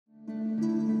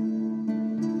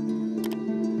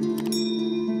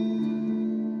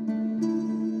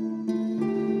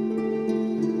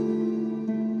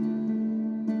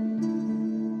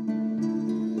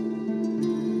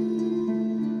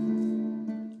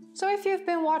So if you've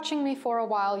been watching me for a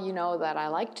while, you know that I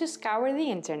like to scour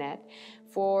the internet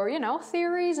for,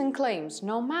 theories and claims,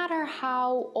 no matter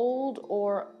how old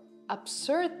or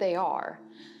absurd they are.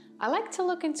 I like to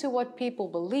look into what people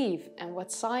believe and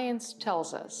what science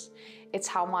tells us. It's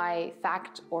how my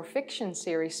fact or fiction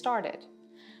series started.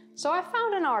 So I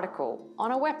found an article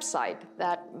on a website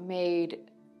that made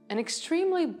an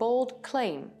extremely bold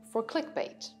claim for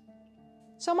clickbait.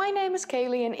 So my name is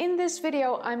Kaylee, and in this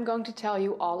video I'm going to tell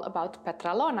you all about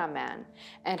Petralona Man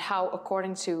and how,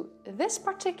 according to this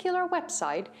particular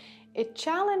website, it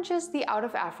challenges the out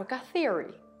of Africa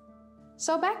theory.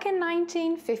 So back in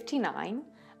 1959,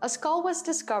 a skull was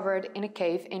discovered in a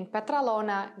cave in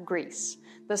Petralona, Greece.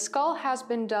 The skull has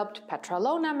been dubbed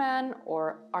Petralona Man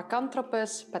or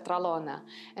Archanthropus Petralona,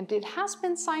 and it has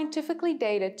been scientifically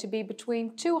dated to be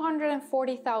between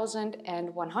 240,000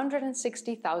 and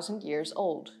 160,000 years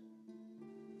old.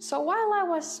 So while I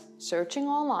was searching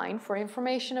online for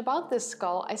information about this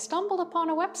skull, I stumbled upon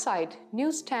a website,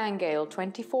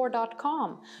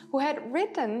 newstangale24.com, who had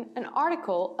written an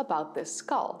article about this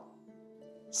skull.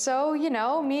 So,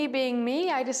 me being me,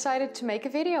 I decided to make a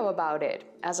video about it,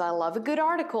 as I love a good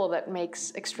article that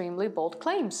makes extremely bold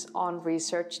claims on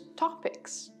research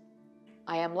topics.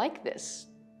 I am like this.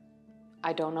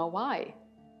 I don't know why.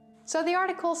 So the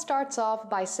article starts off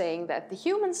by saying that the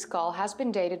human skull has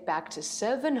been dated back to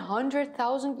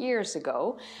 700,000 years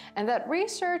ago, and that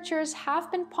researchers have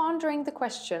been pondering the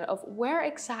question of where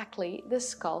exactly the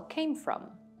skull came from.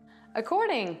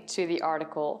 According to the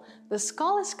article, the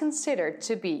skull is considered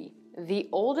to be the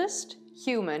oldest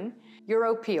human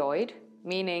Europeoid,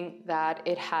 meaning that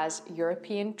it has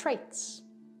European traits.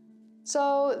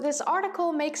 So this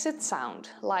article makes it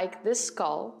sound like this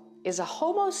skull is a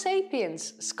Homo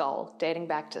sapiens skull dating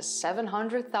back to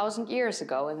 700,000 years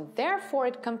ago, and therefore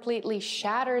it completely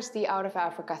shatters the out of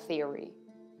Africa theory.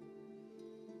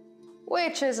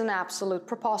 Which is an absolute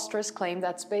preposterous claim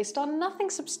that's based on nothing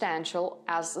substantial,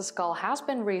 as the skull has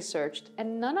been researched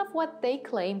and none of what they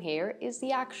claim here is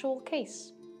the actual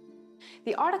case.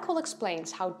 The article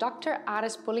explains how Dr.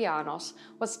 Poulianos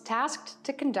was tasked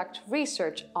to conduct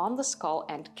research on the skull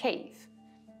and cave,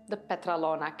 the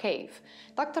Petralona cave.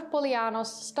 Dr. Poulianos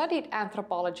studied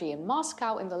anthropology in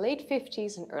Moscow in the late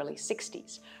 50s and early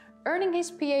 60s, earning his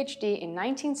PhD in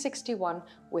 1961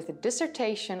 with a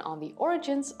dissertation on the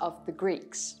origins of the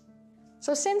Greeks.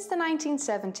 So since the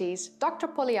 1970s, Dr.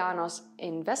 Poulianos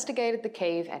investigated the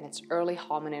cave and its early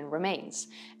hominin remains,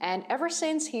 and ever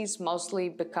since he's mostly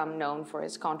become known for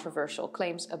his controversial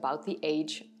claims about the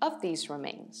age of these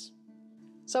remains.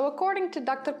 So according to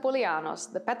Dr.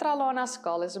 Poulianos, the Petralona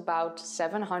skull is about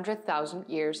 700,000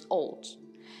 years old,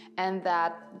 and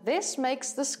that this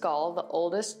makes the skull the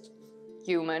oldest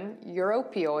human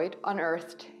Europeoid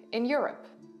unearthed in Europe.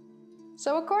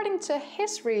 So according to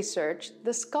his research,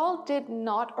 the skull did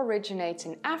not originate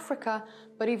in Africa,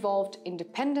 but evolved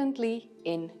independently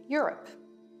in Europe.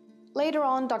 Later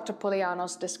on, Dr.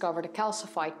 Poulianos discovered a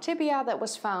calcified tibia that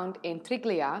was found in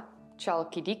Triglia,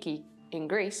 Chalkidiki, in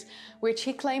Greece, which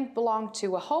he claimed belonged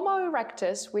to a Homo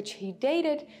erectus, which he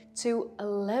dated to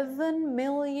 11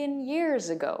 million years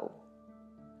ago.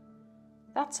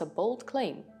 That's a bold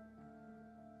claim.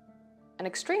 An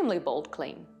extremely bold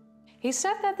claim. He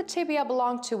said that the tibia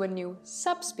belonged to a new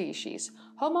subspecies,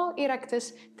 Homo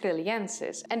erectus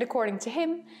trilliensis, and according to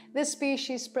him, this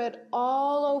species spread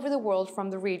all over the world from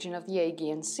the region of the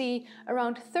Aegean Sea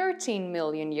around 13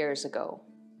 million years ago.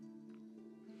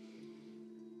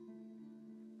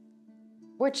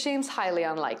 Which seems highly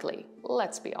unlikely,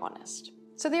 let's be honest.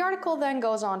 So the article then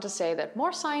goes on to say that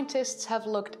more scientists have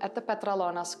looked at the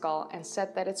Petralona skull and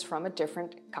said that it's from a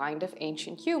different kind of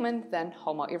ancient human than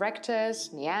Homo erectus,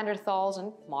 Neanderthals,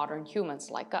 and modern humans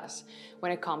like us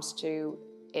when it comes to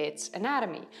its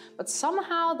anatomy, but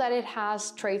somehow that it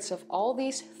has traits of all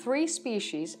these three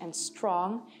species and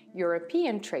strong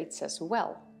European traits as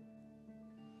well.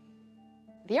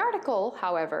 The article,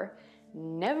 however,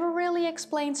 never really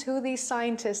explains who these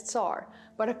scientists are,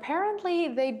 but apparently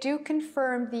they do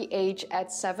confirm the age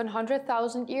at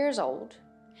 700,000 years old,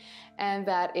 and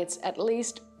that it's at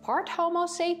least part Homo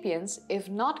sapiens, if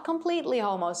not completely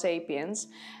Homo sapiens,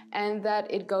 and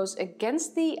that it goes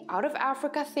against the out of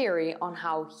Africa theory on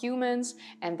how humans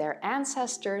and their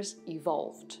ancestors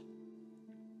evolved.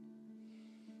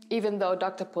 Even though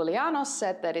Dr. Poulianos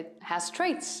said that it has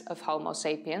traits of Homo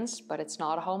sapiens, but it's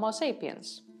not a Homo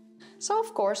sapiens. So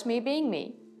of course, me being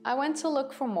me, I went to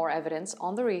look for more evidence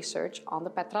on the research on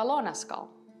the Petralona skull.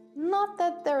 Not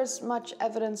that there's much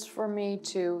evidence for me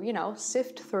to,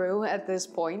 sift through at this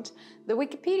point. The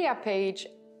Wikipedia page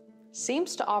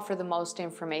seems to offer the most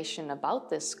information about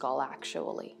this skull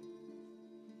actually.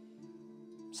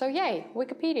 So yay,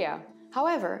 Wikipedia.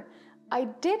 However, I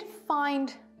did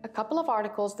find a couple of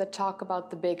articles that talk about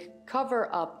the big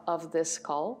cover-up of this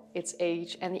skull, its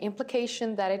age, and the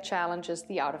implication that it challenges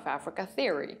the out of Africa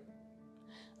theory.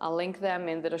 I'll link them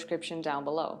in the description down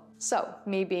below. So,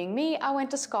 me being me, I went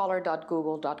to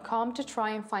scholar.google.com to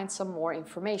try and find some more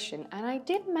information, and I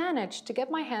did manage to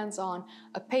get my hands on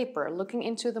a paper looking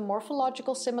into the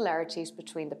morphological similarities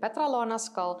between the Petralona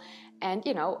skull and,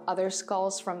 other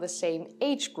skulls from the same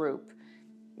age group,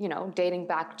 dating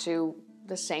back to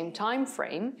the same time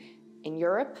frame in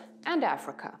Europe and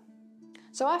Africa.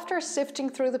 So after sifting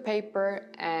through the paper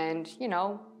and,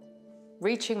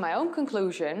 reaching my own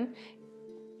conclusion,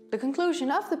 the conclusion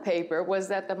of the paper was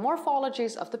that the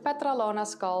morphologies of the Petralona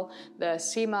skull, the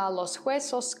Cima Los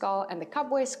Huesos skull, and the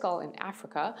Kabwe skull in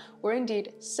Africa were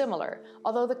indeed similar,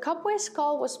 although the Kabwe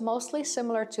skull was mostly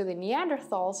similar to the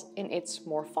Neanderthals in its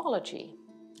morphology.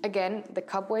 Again, the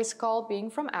Kabwe skull being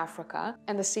from Africa,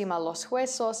 and the Cima Los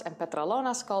Huesos and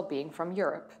Petralona skull being from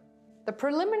Europe. The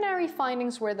preliminary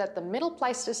findings were that the Middle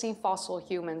Pleistocene fossil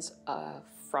humans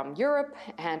from Europe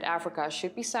and Africa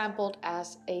should be sampled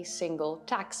as a single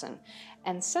taxon,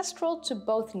 ancestral to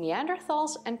both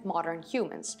Neanderthals and modern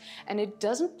humans, and it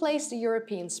doesn't place the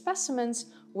European specimens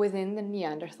within the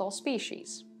Neanderthal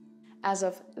species. As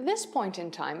of this point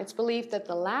in time, it's believed that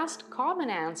the last common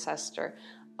ancestor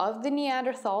of the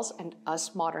Neanderthals and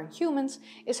us modern humans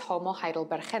is Homo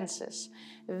heidelbergensis.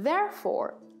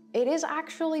 Therefore, it is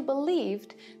actually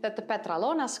believed that the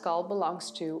Petralona skull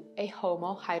belongs to a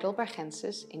Homo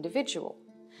heidelbergensis individual.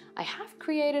 I have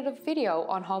created a video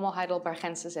on Homo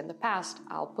heidelbergensis in the past.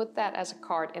 I'll put that as a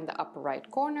card in the upper right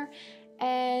corner,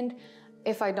 and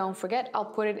if I don't forget, I'll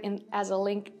put it in as a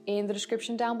link in the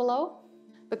description down below.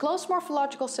 The close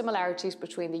morphological similarities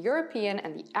between the European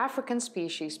and the African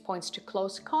species points to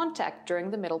close contact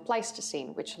during the Middle Pleistocene,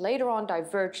 which later on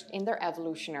diverged in their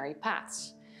evolutionary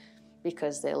paths,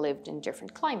 because they lived in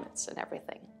different climates and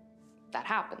everything. That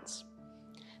happens.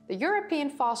 The European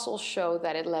fossils show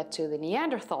that it led to the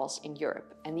Neanderthals in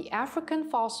Europe, and the African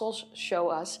fossils show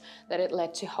us that it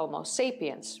led to Homo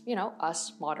sapiens,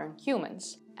 us modern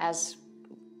humans, as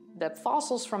the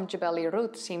fossils from Jebel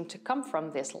Irut seem to come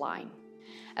from this line.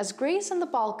 As Greece and the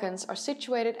Balkans are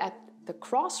situated at the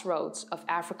crossroads of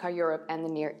Africa, Europe, and the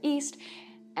Near East,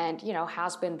 and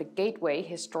has been the gateway,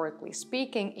 historically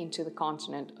speaking, into the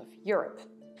continent of Europe.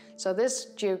 So this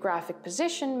geographic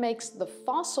position makes the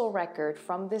fossil record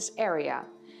from this area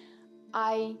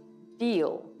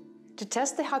ideal to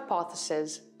test the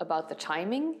hypothesis about the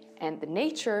timing and the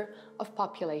nature of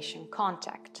population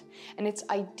contact. And it's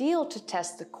ideal to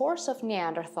test the course of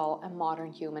Neanderthal and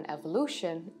modern human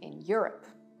evolution in Europe.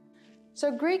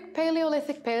 So Greek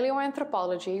Paleolithic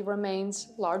palaeoanthropology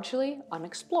remains largely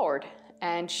unexplored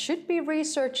and should be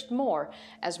researched more,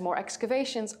 as more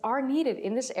excavations are needed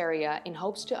in this area in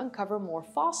hopes to uncover more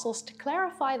fossils to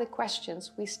clarify the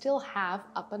questions we still have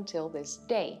up until this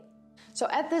day. So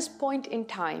at this point in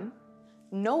time,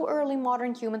 no early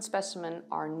modern human specimens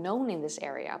are known in this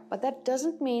area, but that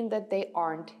doesn't mean that they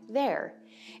aren't there.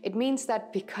 It means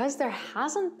that because there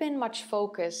hasn't been much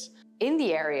focus in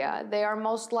the area, they are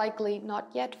most likely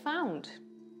not yet found.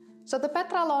 So the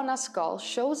Petralona skull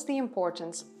shows the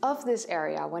importance of this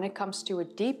area when it comes to a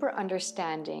deeper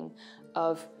understanding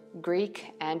of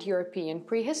Greek and European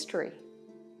prehistory.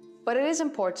 But it is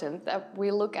important that we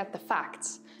look at the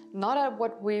facts, not at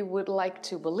what we would like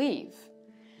to believe.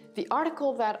 The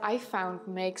article that I found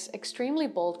makes extremely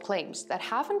bold claims that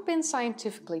haven't been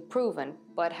scientifically proven,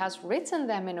 but has written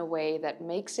them in a way that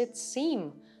makes it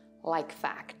seem like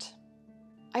fact.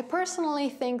 I personally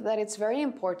think that it's very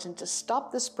important to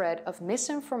stop the spread of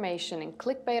misinformation in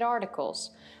clickbait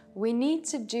articles. We need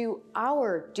to do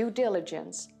our due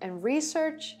diligence and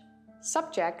research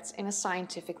subjects in a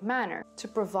scientific manner to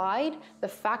provide the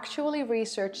factually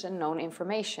researched and known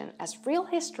information, as real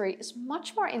history is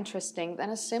much more interesting than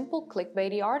a simple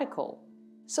clickbaity article.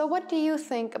 So what do you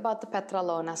think about the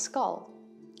Petralona skull?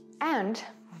 And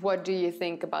what do you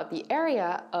think about the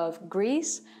area of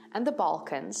Greece and the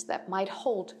Balkans that might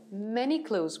hold many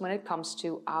clues when it comes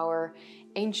to our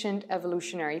ancient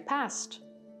evolutionary past?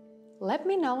 Let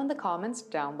me know in the comments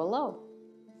down below.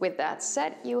 With that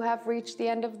said, you have reached the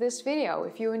end of this video.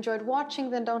 If you enjoyed watching,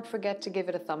 then don't forget to give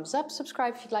it a thumbs up,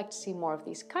 subscribe if you'd like to see more of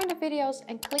these kind of videos,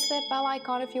 and click that bell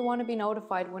icon if you want to be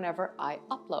notified whenever I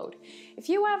upload. If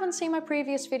you haven't seen my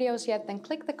previous videos yet, then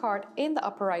click the card in the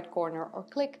upper right corner or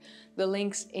click the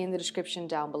links in the description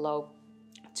down below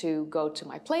to go to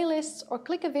my playlists, or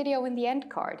click a video in the end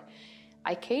card.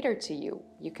 I cater to you.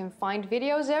 You can find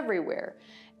videos everywhere.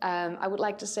 I would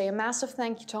like to say a massive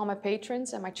thank you to all my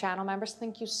patrons and my channel members.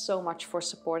 Thank you so much for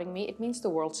supporting me. It means the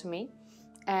world to me.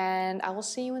 And I will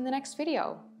see you in the next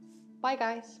video. Bye,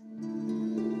 guys.